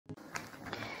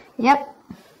Yep.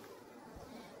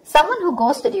 Someone who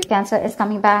ghosted you, Cancer, is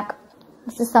coming back.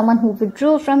 This is someone who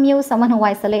withdrew from you, someone who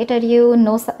isolated you.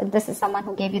 No, this is someone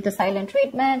who gave you the silent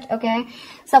treatment, okay?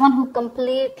 Someone who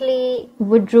completely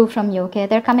withdrew from you, okay?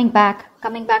 They're coming back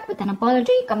with an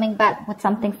apology, coming back with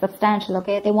something substantial,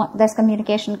 okay? There's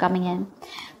communication coming in.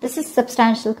 This is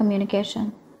substantial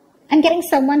communication. I'm getting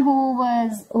someone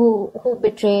who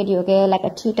betrayed you, okay, like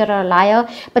a cheater or a liar,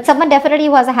 but someone definitely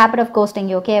who has a habit of ghosting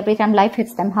you, okay, every time life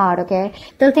hits them hard, okay,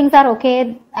 till things are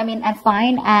okay, I mean, and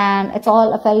fine, and it's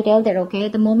all a fairy tale, they're okay.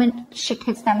 The moment shit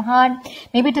hits them hard,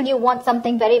 maybe till you want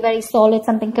something very, very solid,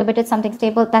 something committed, something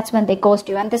stable, that's when they ghost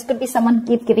you. And this could be someone who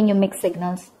keeps giving you mixed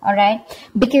signals, alright,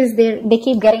 because they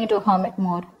keep getting into a hermit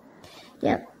mode.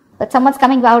 Yeah. But someone's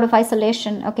coming out of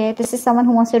isolation, okay? This is someone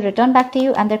who wants to return back to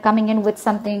you, and they're coming in with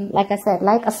something, like I said,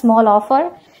 like a small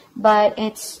offer, but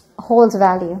it holds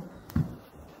value.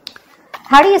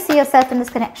 How do you see yourself in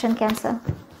this connection, Cancer?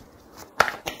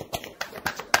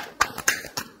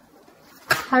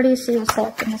 How do you see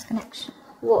yourself in this connection?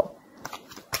 Whoa.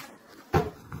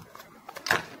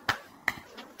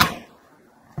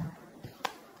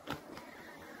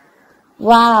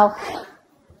 Wow.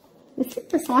 You see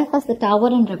the Self as the Tower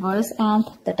in reverse and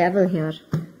the Devil here.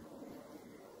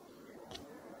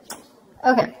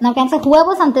 Okay, now Cancer,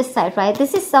 whoever's on this side, right?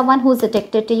 This is someone who's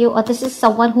addicted to you, or this is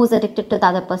someone who's addicted to the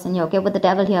other person here, okay, with the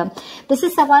Devil here. This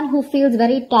is someone who feels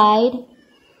very tied,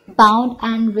 bound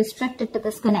and restricted to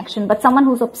this connection, but someone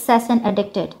who's obsessed and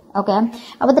addicted, okay?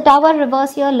 With the Tower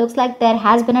reverse here, looks like there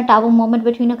has been a Tower moment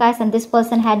between you guys, and this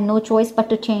person had no choice but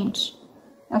to change,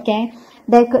 okay?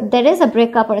 There is a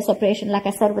breakup or a separation, like I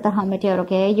said, with the Hermit here,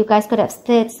 okay? You guys could have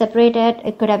separated.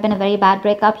 It could have been a very bad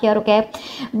breakup here, okay?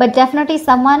 But definitely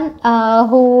someone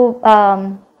who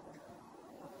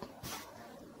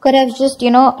could have just,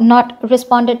 you know, not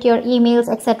responded to your emails,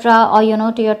 etc., or, you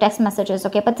know, to your text messages,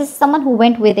 okay? But this is someone who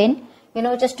went within, you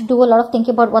know, just to do a lot of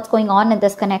thinking about what's going on in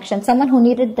this connection. Someone who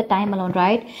needed the time alone,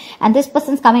 right? And this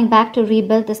person's coming back to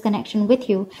rebuild this connection with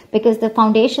you, because the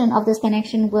foundation of this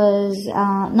connection was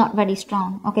not very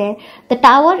strong, okay? The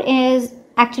Tower is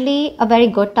actually a very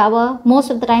good tower.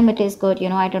 Most of the time it is good, you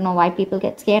know. I don't know why people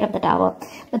get scared of the Tower,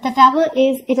 but the Tower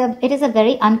is it is a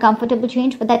very uncomfortable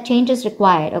change, but that change is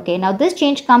required, okay? Now this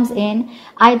change comes in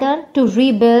either to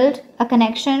rebuild a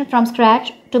connection from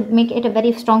scratch to make it a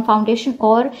very strong foundation,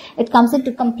 or it comes in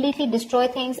to completely destroy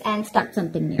things and start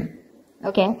something new,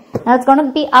 okay? Now it's going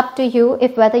to be up to you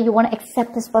if whether you want to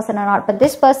accept this person or not, but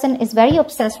this person is very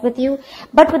obsessed with you,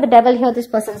 but with the Devil here, this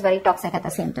person is very toxic at the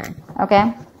same time,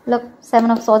 okay? Look,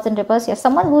 Seven of Swords in reverse here.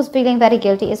 Someone who's feeling very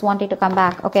guilty is wanting to come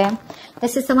back, okay?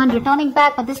 This is someone returning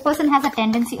back, but this person has a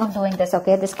tendency of doing this,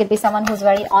 okay? This could be someone who's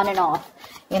very on and off,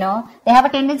 you know? They have a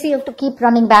tendency of to keep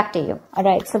running back to you,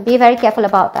 alright? So be very careful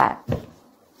about that.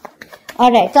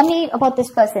 Alright, tell me about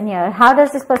this person here. How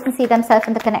does this person see themselves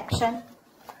in the connection?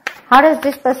 How does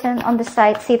this person on this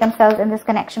side see themselves in this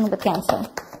connection with Cancer?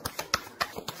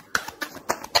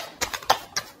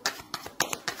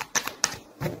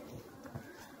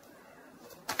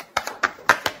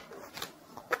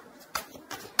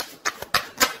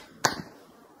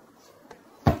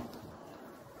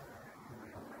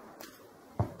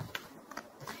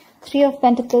 Three of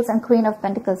Pentacles and Queen of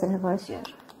Pentacles in reverse here.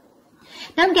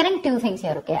 Now I'm getting two things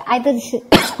here, okay? Either this is,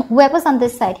 whoever's on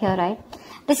this side here, right?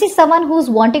 This is someone who's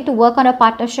wanting to work on a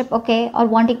partnership, okay? Or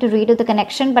wanting to redo the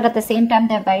connection, but at the same time,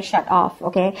 they're very shut off,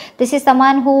 okay? This is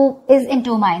someone who is in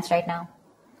two minds right now,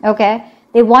 okay?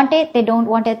 They want it, they don't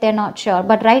want it, they're not sure.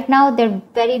 But right now, they're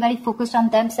very, very focused on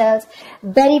themselves,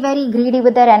 very, very greedy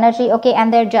with their energy, okay?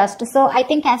 And they're just. So I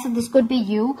think, Cancer, this could be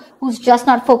you who's just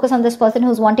not focused on this person,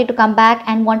 who's wanting to come back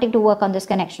and wanting to work on this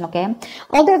connection, okay?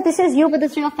 Although if this is you with the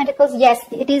Three of Pentacles, yes,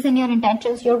 it is in your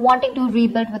intentions. You're wanting to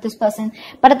rebuild with this person.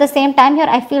 But at the same time here,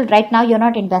 I feel right now you're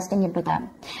not investing into them.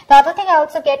 The other thing I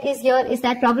also get is here is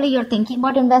that probably you're thinking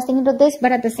about investing into this,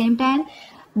 but at the same time,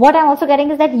 what I'm also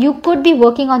getting is that you could be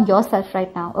working on yourself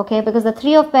right now, okay? Because the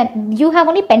Three of you have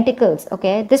only Pentacles,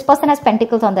 okay? This person has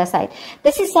Pentacles on their side.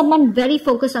 This is someone very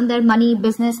focused on their money,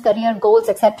 business, career, goals,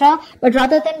 etc. But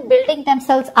rather than building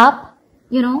themselves up,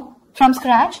 you know, from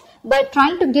scratch, but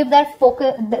trying to give their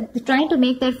focus, trying to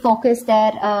make their focus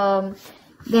their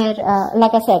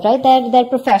like I said, right, their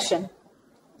profession,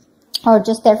 or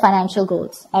just their financial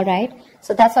goals, all right?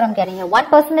 So that's what I'm getting here. One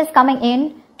person is coming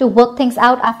in to work things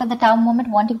out after the Tower moment,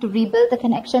 wanting to rebuild the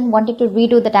connection, wanting to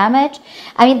redo the damage.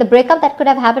 I mean, the breakup that could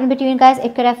have happened between you guys,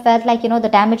 it could have felt like, you know, the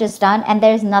damage is done and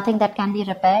there is nothing that can be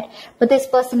repaired. But this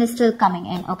person is still coming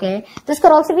in, okay? This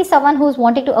could also be someone who's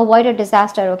wanting to avoid a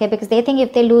disaster, okay? Because they think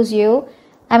if they lose you,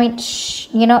 I mean,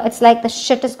 you know, it's like the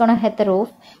shit is gonna hit the roof.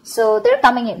 So they're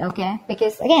coming in, okay?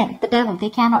 Because again, the devil, they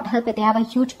cannot help it. They have a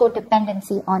huge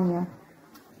codependency on you.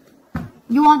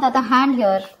 You, on the other hand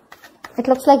here, it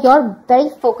looks like you're very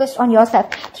focused on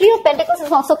yourself. Three of Pentacles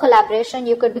is also collaboration.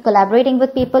 You could be collaborating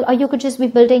with people, or you could just be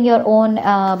building your own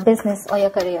business or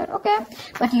your career, okay?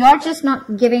 But you're just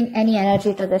not giving any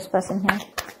energy to this person here.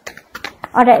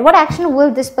 Alright, what action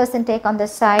will this person take on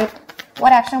this side?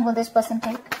 What action will this person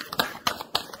take?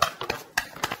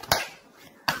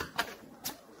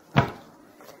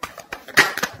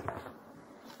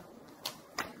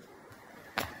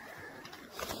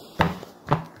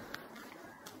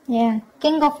 Yeah,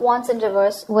 King of Wands in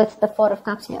reverse with the Four of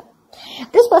Cups here.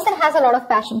 This person has a lot of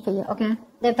passion for you, okay?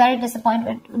 They're very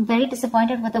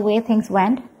disappointed with the way things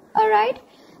went, alright?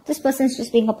 This person is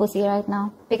just being a pussy right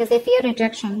now because they fear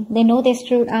rejection. They know they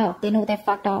screwed up. They know they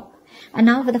fucked up. And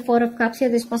now with the Four of Cups here,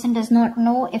 this person does not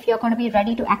know if you're going to be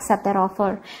ready to accept their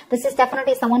offer. This is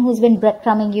definitely someone who's been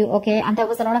breadcrumbing you, okay? And there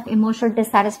was a lot of emotional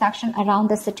dissatisfaction around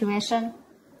this situation.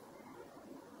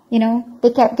 You know,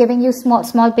 they kept giving you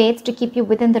small baits to keep you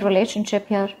within the relationship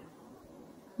here.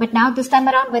 But now this time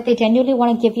around, where they genuinely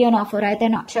want to give you an offer, right? They're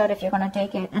not sure if you're going to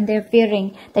take it. And they're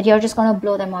fearing that you're just going to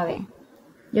blow them away.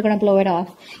 You're going to blow it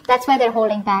off. That's why they're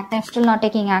holding back. They're still not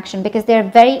taking action because they're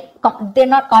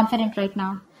not confident right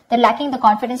now. They're lacking the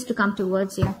confidence to come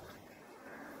towards you.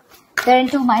 They're in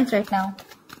two minds right now.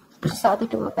 Just saw the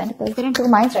Two of Pentacles. They're in two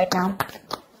minds right now.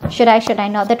 Should I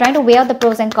not? They're trying to weigh out the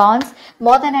pros and cons.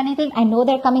 More than anything, I know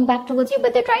they're coming back towards you,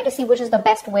 but they're trying to see which is the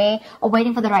best way, or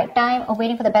waiting for the right time, or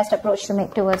waiting for the best approach to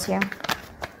make towards you.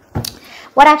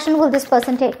 What action will this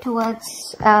person take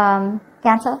towards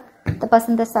Cancer? The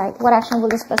person this side. What action will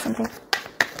this person take?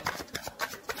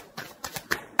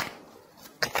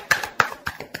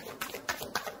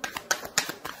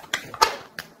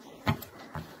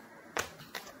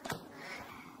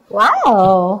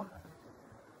 Wow.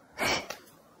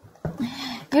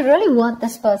 You really want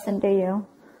this person, do you?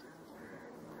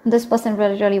 This person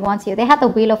really wants you. They have the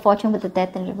Wheel of Fortune with the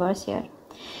Death in reverse here.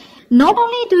 Not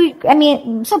only do you, I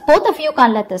mean, so both of you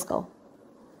can't let this go.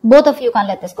 Both of you can't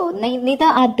let this go. Neither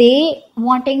are they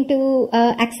wanting to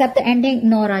accept the ending,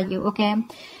 nor are you, okay?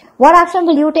 What action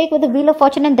will you take with the Wheel of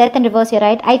Fortune and Death in reverse here,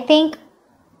 right? I think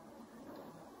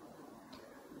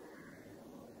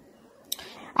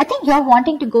you're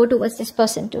wanting to go towards this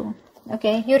person too.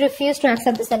 Okay, you refuse to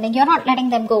accept this ending. You're not letting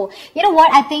them go. You know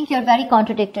what? I think you're very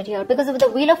contradicted here because with the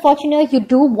Wheel of Fortune here, you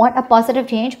do want a positive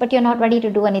change, but you're not ready to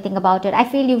do anything about it. I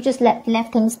feel you just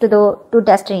left things to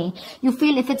destiny. You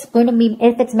feel if it's meant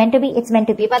to be, it's meant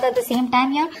to be. But at the same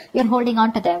time here, you're holding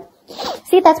on to them.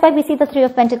 See, that's why we see the Three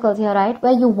of Pentacles here, right?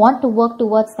 Where you want to work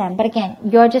towards them. But again,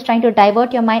 you're just trying to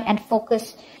divert your mind and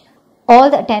focus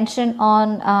all the attention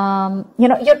on, you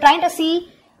know, you're trying to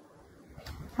see,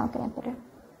 how can I put it?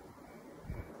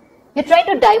 You're trying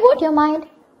to divert your mind,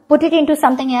 put it into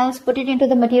something else, put it into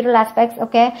the material aspects,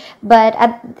 okay? But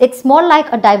it's more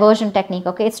like a diversion technique,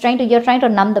 okay? You're trying to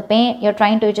numb the pain. You're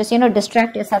trying to just, you know,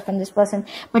 distract yourself from this person.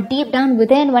 But deep down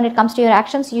within, when it comes to your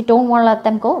actions, you don't want to let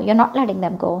them go. You're not letting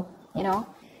them go, you know?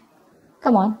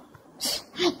 Come on.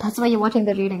 That's why you're watching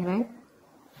the reading, right?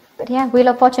 But yeah, Wheel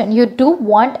of Fortune, you do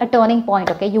want a turning point,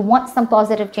 okay? You want some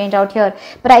positive change out here.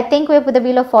 But I think with the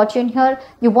Wheel of Fortune here,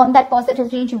 you want that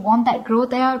positive change, you want that growth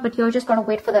there, but you're just going to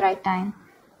wait for the right time.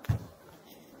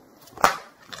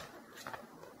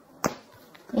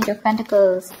 Eight of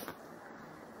Pentacles.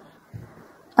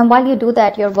 And while you do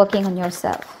that, you're working on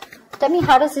yourself. Tell me,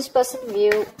 how does this person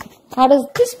view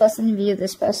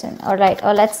this person? Alright,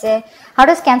 or let's say, how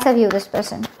does Cancer view this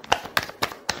person?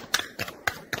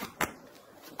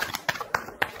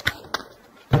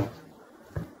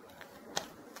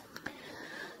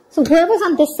 So whoever's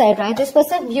on this side, right, this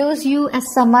person views you as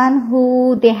someone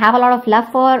who they have a lot of love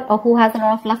for, or who has a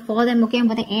lot of love for them, okay? And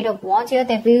with the Eight of Wands here,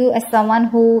 they view you as someone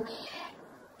who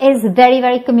is very,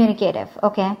 very communicative,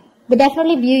 okay? They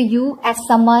definitely view you as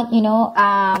someone, you know,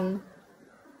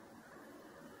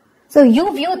 so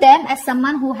you view them as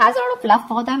someone who has a lot of love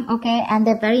for them, okay? And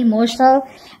they're very emotional.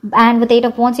 And with the Eight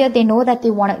of Wands here, they know that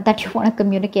you want to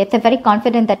communicate. They're very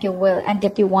confident that you will and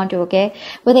that you want to, okay?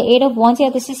 With the Eight of Wands here,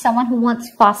 this is someone who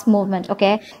wants fast movement,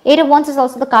 okay? Eight of Wands is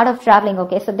also the card of traveling,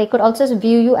 okay? So they could also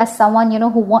view you as someone, you know,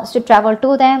 who wants to travel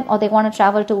to them, or they want to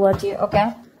travel towards you,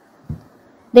 okay?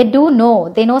 They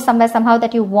know somewhere, somehow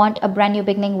that you want a brand new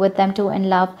beginning with them too in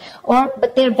love.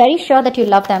 But they're very sure that you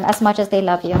love them as much as they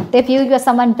love you. They view you as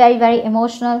someone very, very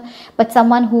emotional, but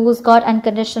someone who's got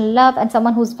unconditional love, and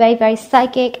someone who's very, very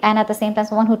psychic, and at the same time,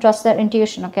 someone who trusts their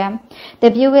intuition, okay? They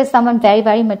view you as someone very,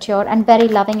 very mature and very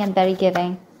loving and very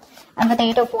giving. And with the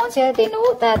Eight of Wands here, they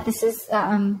know that this is,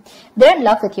 they're in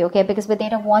love with you, okay? Because with the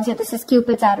Eight of Wands here, this is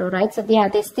Cupid's arrow, right? So yeah,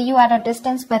 they see you at a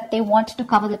distance, but they want to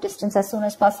cover the distance as soon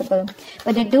as possible.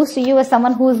 But they do see you as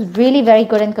someone who is really very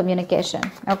good in communication,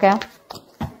 okay?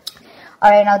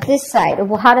 Alright, now this side,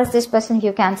 how does this person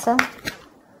view Cancer?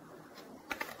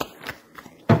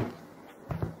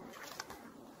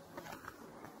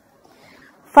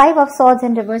 Five of Swords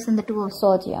in reverse and the Two of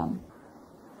Swords here.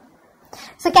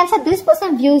 So Cancer, this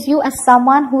person views you as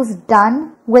someone who's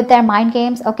done with their mind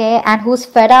games, okay, and who's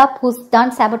fed up, who's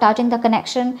done sabotaging the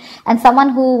connection, and someone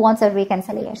who wants a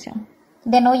reconciliation.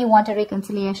 They know you want a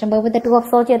reconciliation, but with the Two of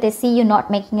Swords here, they see you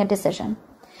not making a decision.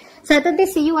 So either they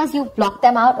see you as you block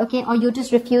them out, okay, or you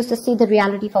just refuse to see the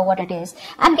reality for what it is.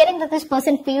 I'm getting that this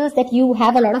person feels that you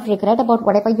have a lot of regret about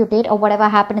whatever you did or whatever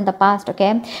happened in the past,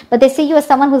 okay, but they see you as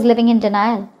someone who's living in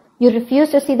denial. You refuse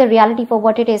to see the reality for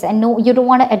what it is, and no, you don't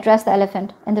want to address the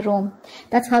elephant in the room.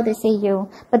 That's how they see you.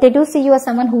 But they do see you as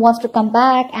someone who wants to come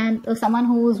back, and someone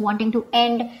who's wanting to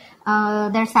end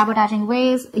their sabotaging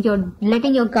ways. You're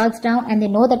letting your guards down, and they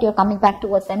know that you're coming back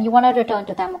towards them. You want to return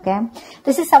to them, okay?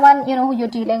 This is someone, you know, who you're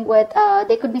dealing with.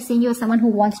 They could be seeing you as someone who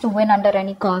wants to win under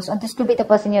any cost, or this could be the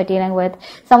person you're dealing with.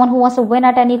 Someone who wants to win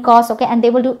at any cost, okay? And they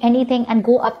will do anything and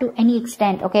go up to any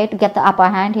extent, okay, to get the upper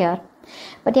hand here.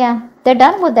 But yeah, they're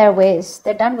done with their ways.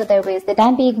 They're done with their ways. They're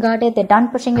done being guarded. They're done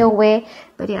pushing your way.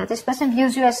 But yeah, this person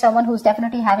views you as someone who's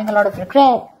definitely having a lot of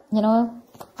regret. You know,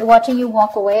 they're watching you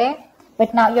walk away.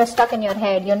 But now you're stuck in your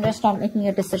head. You're just not making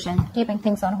a decision. Keeping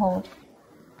things on hold.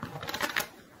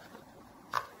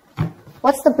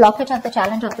 What's the blockage of the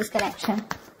challenge of this connection?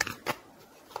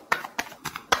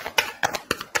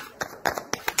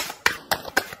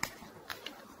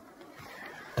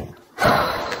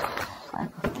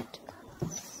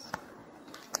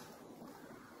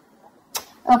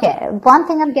 Okay, one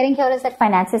thing I'm getting here is that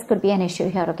finances could be an issue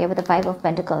here, okay, with the Five of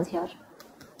Pentacles here.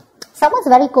 Someone's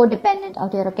very codependent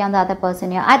out here, okay, on the other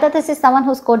person here. Either this is someone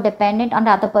who's codependent on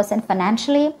the other person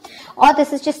financially, or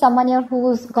this is just someone here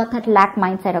who's got that lack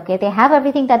mindset, okay. They have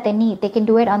everything that they need. They can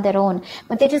do it on their own,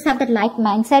 but they just have that lack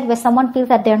mindset where someone feels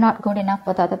that they're not good enough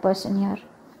for the other person here.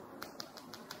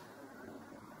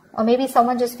 Or maybe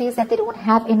someone just feels that they don't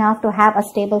have enough to have a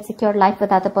stable, secure life with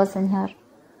the other person here.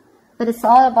 But it's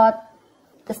all about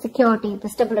the security, the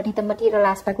stability, the material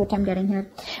aspect which I'm getting here.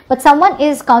 But someone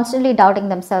is constantly doubting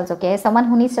themselves, okay? Someone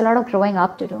who needs a lot of growing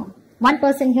up to do. One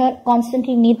person here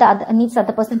constantly needs the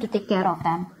other person to take care of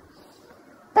them.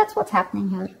 That's what's happening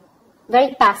here.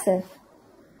 Very passive.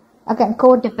 Again,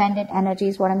 codependent energy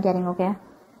is what I'm getting, okay?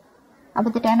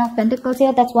 With the Ten of Pentacles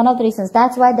here, that's one of the reasons.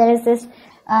 That's why there is this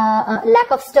lack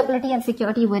of stability and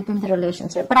security within the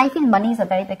relationship. But I feel money is a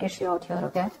very big issue out here,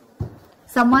 okay?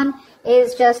 Someone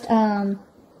is just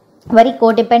very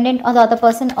codependent on the other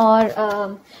person,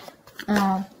 or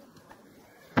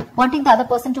wanting the other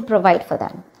person to provide for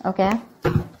them, okay?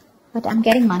 But I'm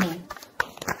getting money.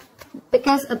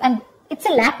 Because, and it's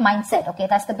a lack mindset, okay?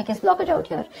 That's the biggest blockage out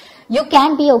here. You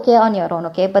can be okay on your own,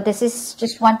 okay? But this is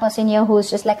just one person here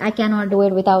who's just like, I cannot do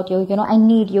it without you. You know, I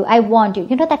need you. I want you.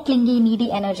 You know, that clingy,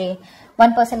 needy energy.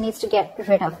 One person needs to get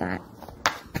rid of that.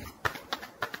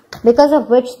 Because of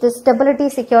which, the stability,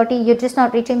 security, you're just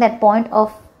not reaching that point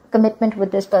of commitment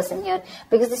with this person here.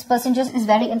 Because this person just is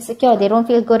very insecure. They don't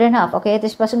feel good enough, okay?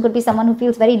 This person could be someone who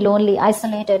feels very lonely,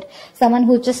 isolated. Someone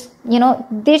who just, you know,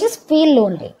 they just feel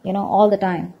lonely, you know, all the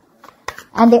time.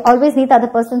 And they always need the other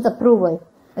person's approval,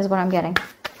 is what I'm getting.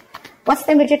 What's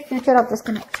the immediate future of this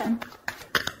connection?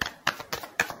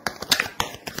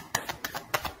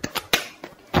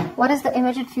 What is the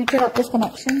immediate future of this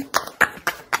connection?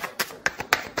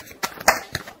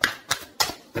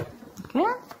 Okay.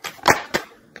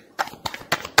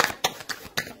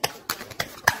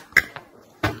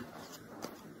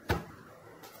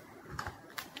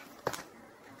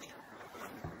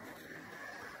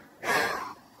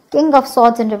 King of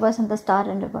Swords in reverse and the Star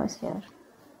in reverse here.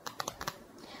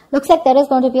 Looks like there is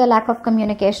going to be a lack of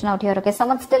communication out here, okay?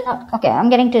 Someone's still not... Okay, I'm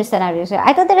getting to scenarios here.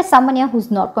 I thought there is someone here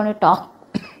who's not going to talk,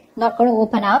 not going to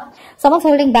open up. Someone's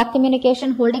holding back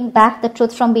communication, holding back the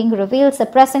truth from being revealed,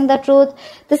 suppressing the truth.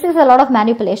 This is a lot of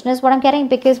manipulation is what I'm getting,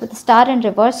 because with the Star in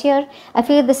reverse here, I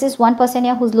feel this is one person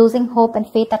here who's losing hope and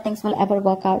faith that things will ever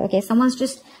work out, okay? Someone's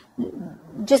just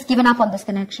given up on this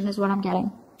connection is what I'm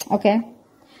getting, okay?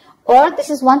 Or this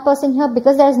is one person here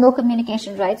because there is no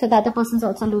communication, right? So the other person is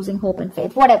also losing hope and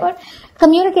faith, whatever.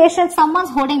 Communication, someone's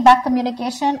holding back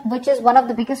communication, which is one of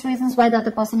the biggest reasons why the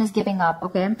other person is giving up,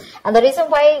 okay? And the reason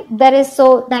why there is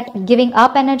that giving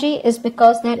up energy is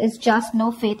because there is just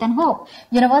no faith and hope.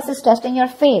 Universe is testing your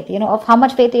faith, you know, of how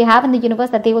much faith you have in the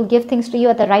universe that they will give things to you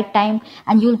at the right time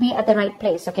and you'll be at the right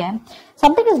place, okay?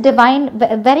 Something is divine,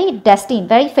 very destined,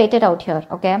 very fated out here,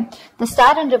 okay? The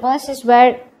star in reverse is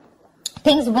where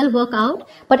things will work out,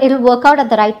 but it will work out at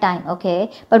the right time,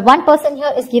 okay? But one person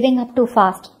here is giving up too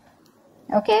fast,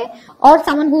 okay? Or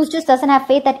someone who just doesn't have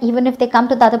faith that even if they come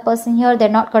to the other person here, they're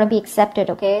not going to be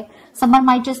accepted, okay? Someone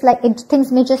might just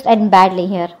things may just end badly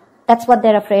here. That's what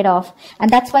they're afraid of. And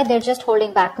that's why they're just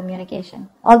holding back communication.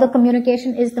 Although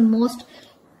communication is the most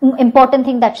important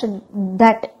thing that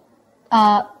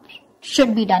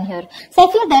should be done here. So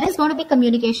I feel there is going to be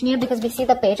communication here because we see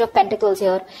the Page of Pentacles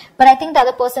here. But I think the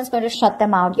other person is going to shut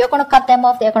them out. You're going to cut them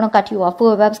off. They're going to cut you off.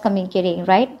 Whoever's communicating,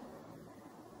 right?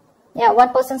 Yeah, one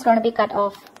person's going to be cut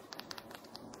off.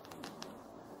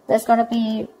 There's going to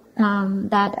be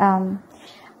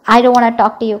I don't want to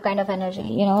talk to you kind of energy,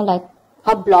 you know, like,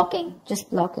 or blocking,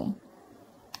 just blocking.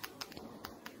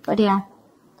 But yeah,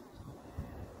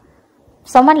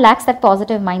 someone lacks that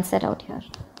positive mindset out here.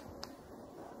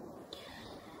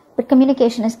 But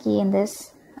communication is key in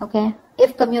this, okay?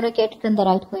 If communicated in the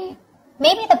right way.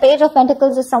 Maybe the Page of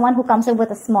Pentacles is someone who comes in with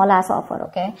a small ass offer,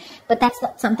 okay? But that's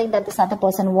not something that this other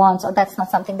person wants, or that's not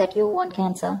something that you want,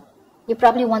 Cancer. You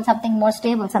probably want something more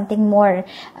stable, something more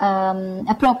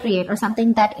appropriate, or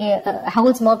something that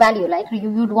holds more value. Like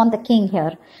you'd want the king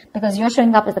here because you're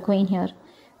showing up as the queen here.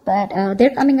 But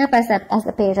they're coming up as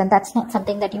the page, and that's not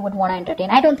something that you would want to entertain.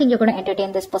 I don't think you're going to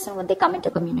entertain this person when they come in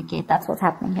to communicate. That's what's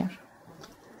happening here.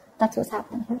 That's what's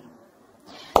happening here.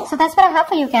 So that's what I have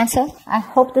for you, Cancer. I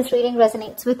hope this reading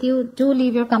resonates with you. Do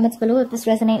leave your comments below if this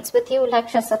resonates with you. Like,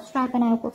 share, subscribe, and I will